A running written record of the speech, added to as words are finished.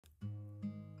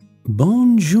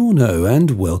Buongiorno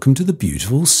and welcome to the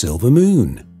beautiful Silver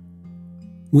Moon.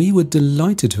 We were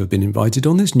delighted to have been invited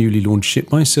on this newly launched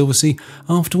ship by Silversea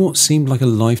after what seemed like a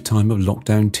lifetime of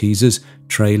lockdown teasers,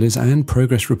 trailers and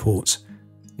progress reports.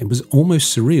 It was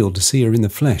almost surreal to see her in the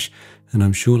flesh, and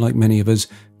I'm sure like many of us,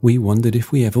 we wondered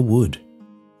if we ever would.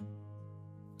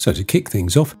 So to kick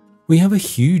things off, we have a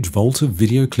huge vault of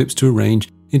video clips to arrange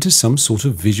into some sort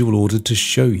of visual order to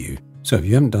show you. So if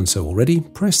you haven't done so already,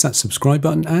 press that subscribe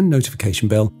button and notification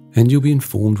bell and you'll be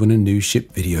informed when a new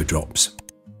ship video drops.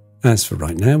 As for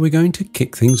right now, we're going to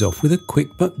kick things off with a quick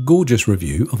but gorgeous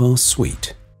review of our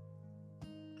suite.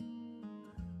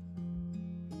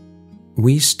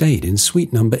 We stayed in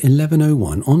suite number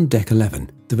 1101 on deck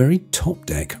 11, the very top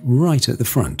deck right at the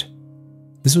front.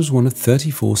 This was one of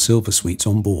 34 silver suites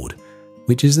on board,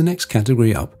 which is the next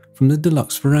category up from the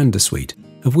deluxe veranda suite,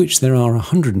 of which there are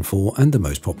 104 and the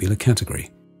most popular category.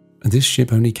 This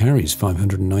ship only carries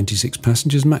 596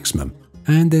 passengers maximum,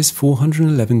 and there's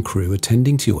 411 crew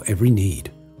attending to your every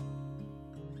need.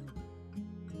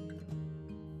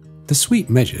 The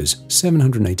suite measures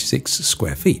 786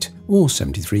 square feet, or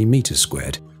 73 metres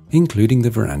squared, including the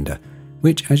veranda,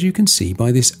 which as you can see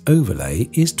by this overlay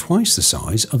is twice the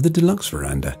size of the deluxe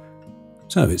veranda.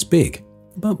 So it's big,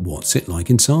 but what's it like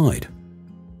inside?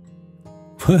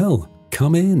 Well,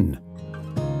 come in.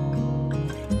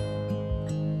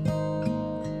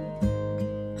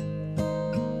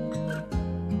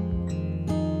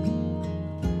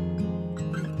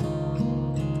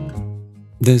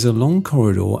 There's a long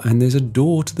corridor and there's a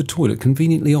door to the toilet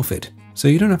conveniently off it, so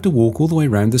you don't have to walk all the way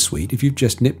around the suite if you've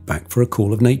just nipped back for a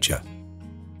call of nature.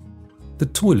 The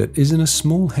toilet is in a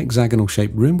small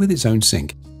hexagonal-shaped room with its own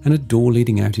sink and a door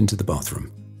leading out into the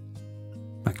bathroom.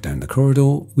 Back down the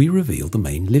corridor, we reveal the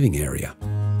main living area.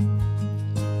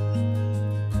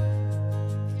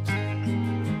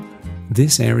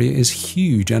 This area is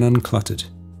huge and uncluttered.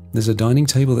 There's a dining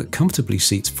table that comfortably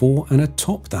seats 4, and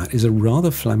atop that is a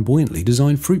rather flamboyantly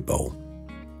designed fruit bowl.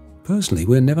 Personally,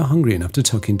 we're never hungry enough to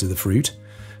tuck into the fruit,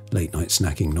 late night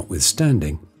snacking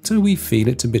notwithstanding, so we feel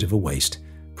it's a bit of a waste.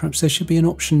 Perhaps there should be an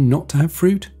option not to have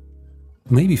fruit?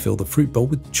 Maybe fill the fruit bowl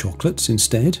with chocolates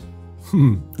instead?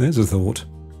 There's a thought.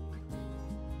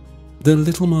 The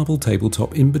little marble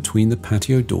tabletop in between the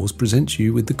patio doors presents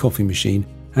you with the coffee machine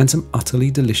and some utterly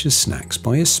delicious snacks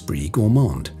by Esprit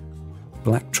Gourmand.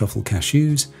 Black truffle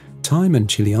cashews, thyme and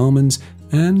chili almonds,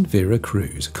 and Vera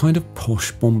Cruz, a kind of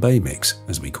posh Bombay mix,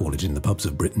 as we call it in the pubs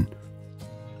of Britain.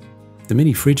 The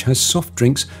mini fridge has soft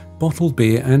drinks, bottled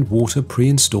beer and water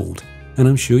pre-installed, and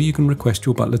I'm sure you can request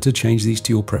your butler to change these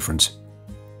to your preference.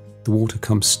 The water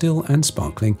comes still and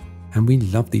sparkling, and we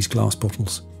love these glass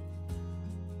bottles.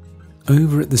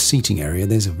 Over at the seating area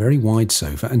there's a very wide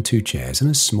sofa and 2 chairs and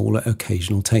a smaller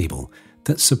occasional table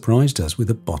that surprised us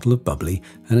with a bottle of bubbly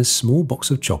and a small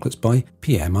box of chocolates by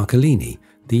Pierre Marcolini,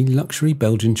 the luxury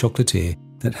Belgian chocolatier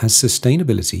that has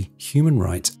sustainability, human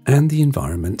rights and the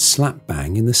environment slap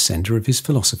bang in the centre of his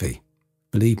philosophy.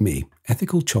 Believe me,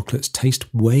 ethical chocolates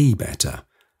taste way better.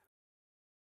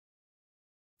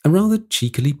 A rather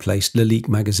cheekily placed Lalique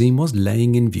magazine was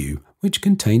laying in view, which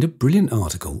contained a brilliant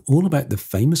article all about the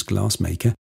famous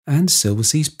glassmaker and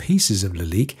Silversea's pieces of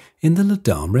Lalique in the La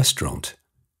Dame restaurant.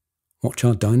 Watch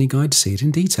our dining guide to see it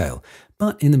in detail,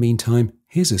 but in the meantime,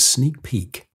 here's a sneak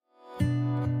peek.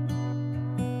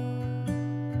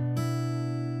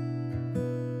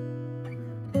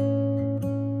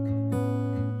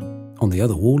 On the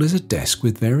other wall is a desk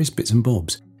with various bits and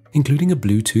bobs, including a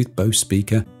Bluetooth Bose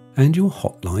speaker and your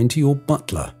hotline to your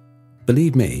butler.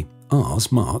 Believe me,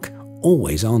 ours, Mark,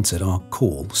 always answered our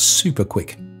call super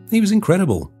quick. He was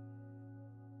incredible.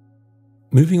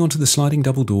 Moving on to the sliding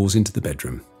double doors into the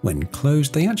bedroom. When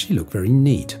closed, they actually look very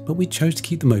neat, but we chose to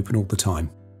keep them open all the time.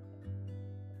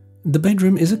 The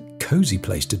bedroom is a cosy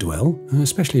place to dwell,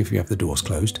 especially if you have the doors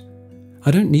closed.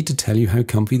 I don't need to tell you how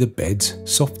comfy the beds,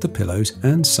 soft the pillows,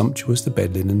 and sumptuous the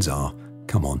bed linens are.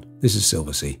 Come on, this is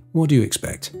Silversea. What do you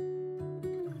expect?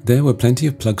 There were plenty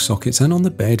of plug sockets, and on the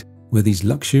bed were these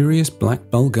luxurious black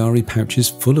Bulgari pouches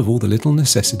full of all the little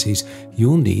necessities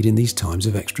you'll need in these times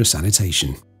of extra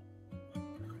sanitation.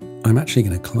 I'm actually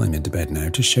going to climb into bed now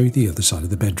to show you the other side of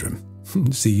the bedroom.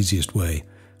 It's the easiest way.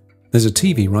 There's a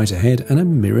TV right ahead and a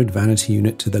mirrored vanity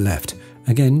unit to the left,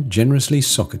 again generously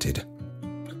socketed.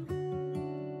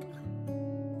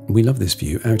 We love this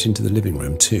view out into the living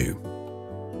room too.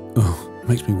 Oh,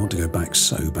 makes me want to go back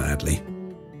so badly.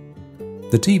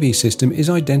 The TV system is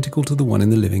identical to the one in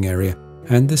the living area,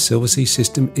 and the Silversea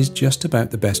system is just about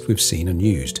the best we've seen and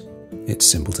used. It's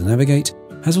simple to navigate,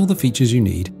 has all the features you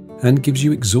need, and gives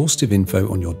you exhaustive info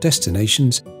on your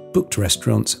destinations, booked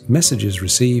restaurants, messages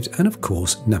received, and of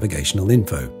course, navigational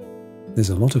info. There's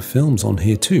a lot of films on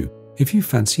here too, if you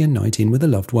fancy a night in with a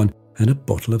loved one and a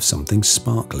bottle of something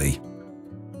sparkly.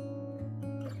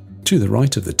 To the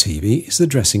right of the TV is the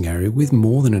dressing area with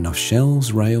more than enough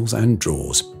shelves, rails, and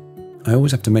drawers. I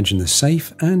always have to mention the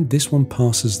safe, and this one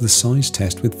passes the size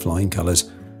test with flying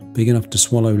colours, big enough to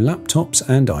swallow laptops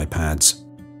and iPads.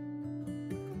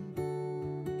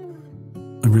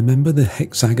 And remember the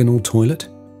hexagonal toilet?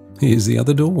 Here's the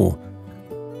other door.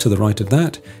 To the right of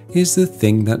that is the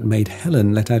thing that made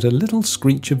Helen let out a little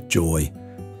screech of joy,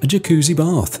 a jacuzzi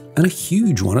bath, and a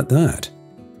huge one at that.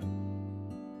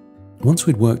 Once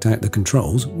we'd worked out the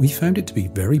controls, we found it to be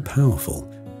very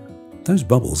powerful. Those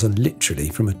bubbles are literally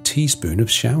from a teaspoon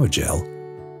of shower gel.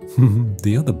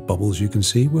 The other bubbles you can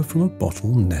see were from a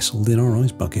bottle nestled in our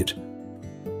ice bucket.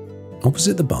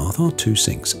 Opposite the bath are 2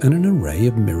 sinks and an array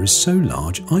of mirrors so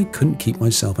large I couldn't keep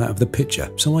myself out of the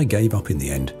picture, so I gave up in the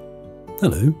end.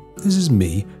 Hello, this is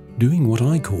me doing what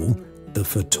I call the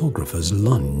photographer's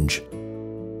lunge.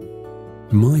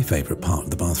 My favourite part of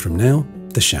the bathroom now,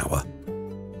 the shower.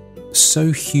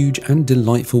 So huge and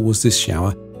delightful was this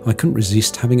shower, I couldn't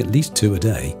resist having at least 2 a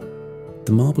day.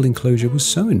 The marble enclosure was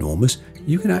so enormous,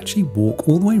 you could actually walk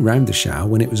all the way round the shower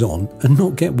when it was on and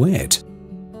not get wet.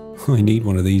 I need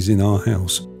one of these in our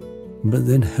house. But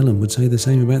then Helen would say the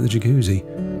same about the jacuzzi.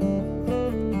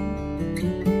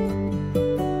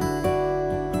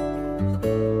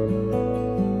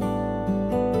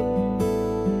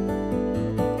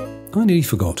 I nearly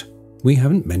forgot, we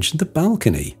haven't mentioned the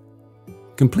balcony.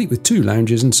 Complete with 2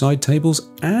 lounges and side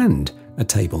tables and a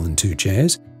table and 2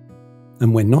 chairs.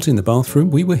 And when not in the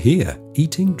bathroom, we were here,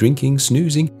 eating, drinking,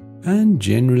 snoozing, and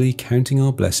generally counting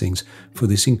our blessings for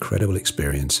this incredible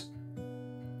experience.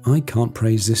 I can't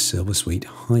praise this Silver Suite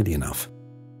highly enough.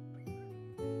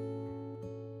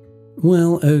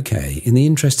 Well, okay, in the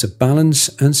interests of balance,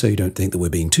 and so you don't think that we're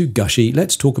being too gushy,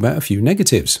 let's talk about a few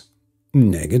negatives.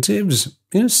 Negatives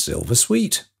in a Silver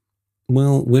Suite?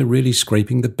 Well, we're really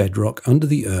scraping the bedrock under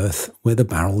the earth where the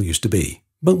barrel used to be,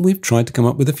 but we've tried to come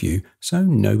up with a few so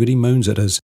nobody moans at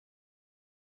us.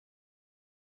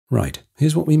 Right,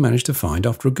 here's what we managed to find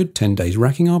after a good 10 days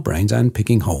racking our brains and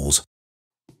picking holes.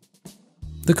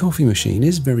 The coffee machine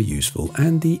is very useful,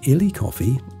 and the Illy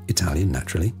coffee, Italian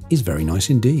naturally, is very nice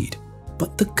indeed.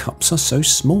 But the cups are so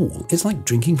small, it's like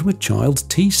drinking from a child's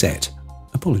tea set.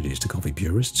 Apologies to coffee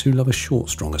purists who love a short,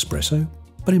 strong espresso,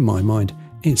 but in my mind,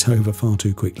 it's over far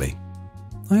too quickly.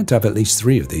 I had to have at least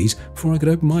 3 of these before I could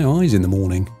open my eyes in the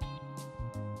morning.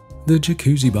 The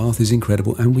jacuzzi bath is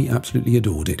incredible and we absolutely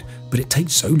adored it, but it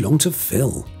takes so long to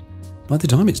fill. By the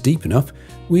time it's deep enough,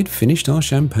 we had finished our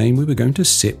champagne we were going to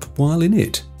sip while in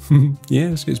it.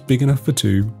 Yes, it's big enough for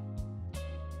 2.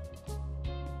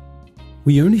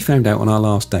 We only found out on our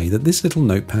last day that this little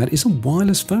notepad is a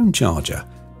wireless phone charger.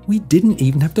 We didn't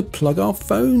even have to plug our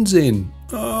phones in.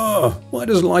 Why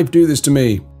does life do this to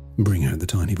me? Bring out the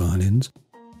tiny violins.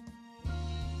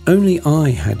 Only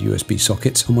I had USB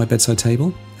sockets on my bedside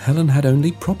table. Helen had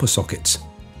only proper sockets.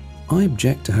 I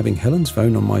object to having Helen's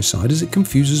phone on my side as it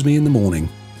confuses me in the morning.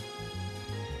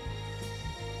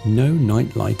 No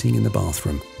night lighting in the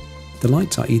bathroom. The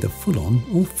lights are either full on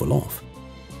or full off.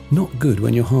 Not good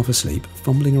when you're half asleep,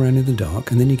 fumbling around in the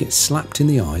dark, and then you get slapped in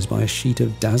the eyes by a sheet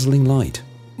of dazzling light.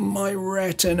 My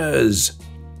retinas!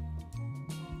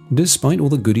 Despite all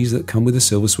the goodies that come with a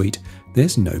Silver Suite,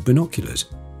 there's no binoculars,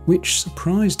 which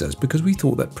surprised us because we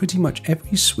thought that pretty much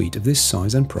every suite of this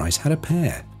size and price had a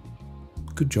pair.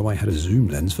 Good job I had a zoom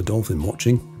lens for dolphin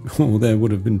watching, or there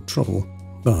would have been trouble.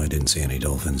 But I didn't see any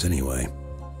dolphins anyway.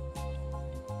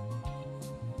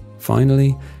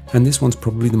 Finally, and this one's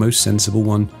probably the most sensible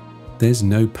one, there's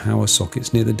no power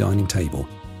sockets near the dining table,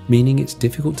 meaning it's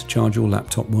difficult to charge your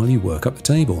laptop while you work up the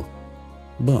table.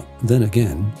 But then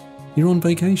again, you're on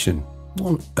vacation. What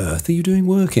on earth are you doing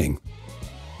working?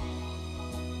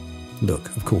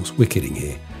 Look, of course, we're kidding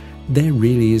here. There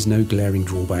really is no glaring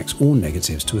drawbacks or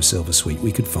negatives to a Silver Suite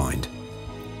we could find.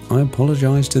 I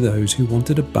apologise to those who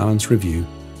wanted a balanced review,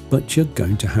 but you're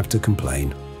going to have to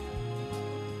complain.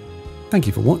 Thank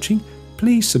you for watching.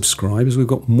 Please subscribe as we've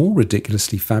got more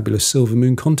ridiculously fabulous Silver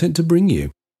Moon content to bring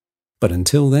you. But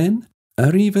until then,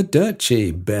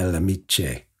 arrivederci, belle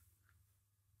amici.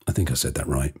 I think I said that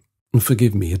right.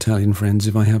 Forgive me, Italian friends,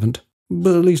 if I haven't,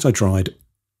 but at least I tried.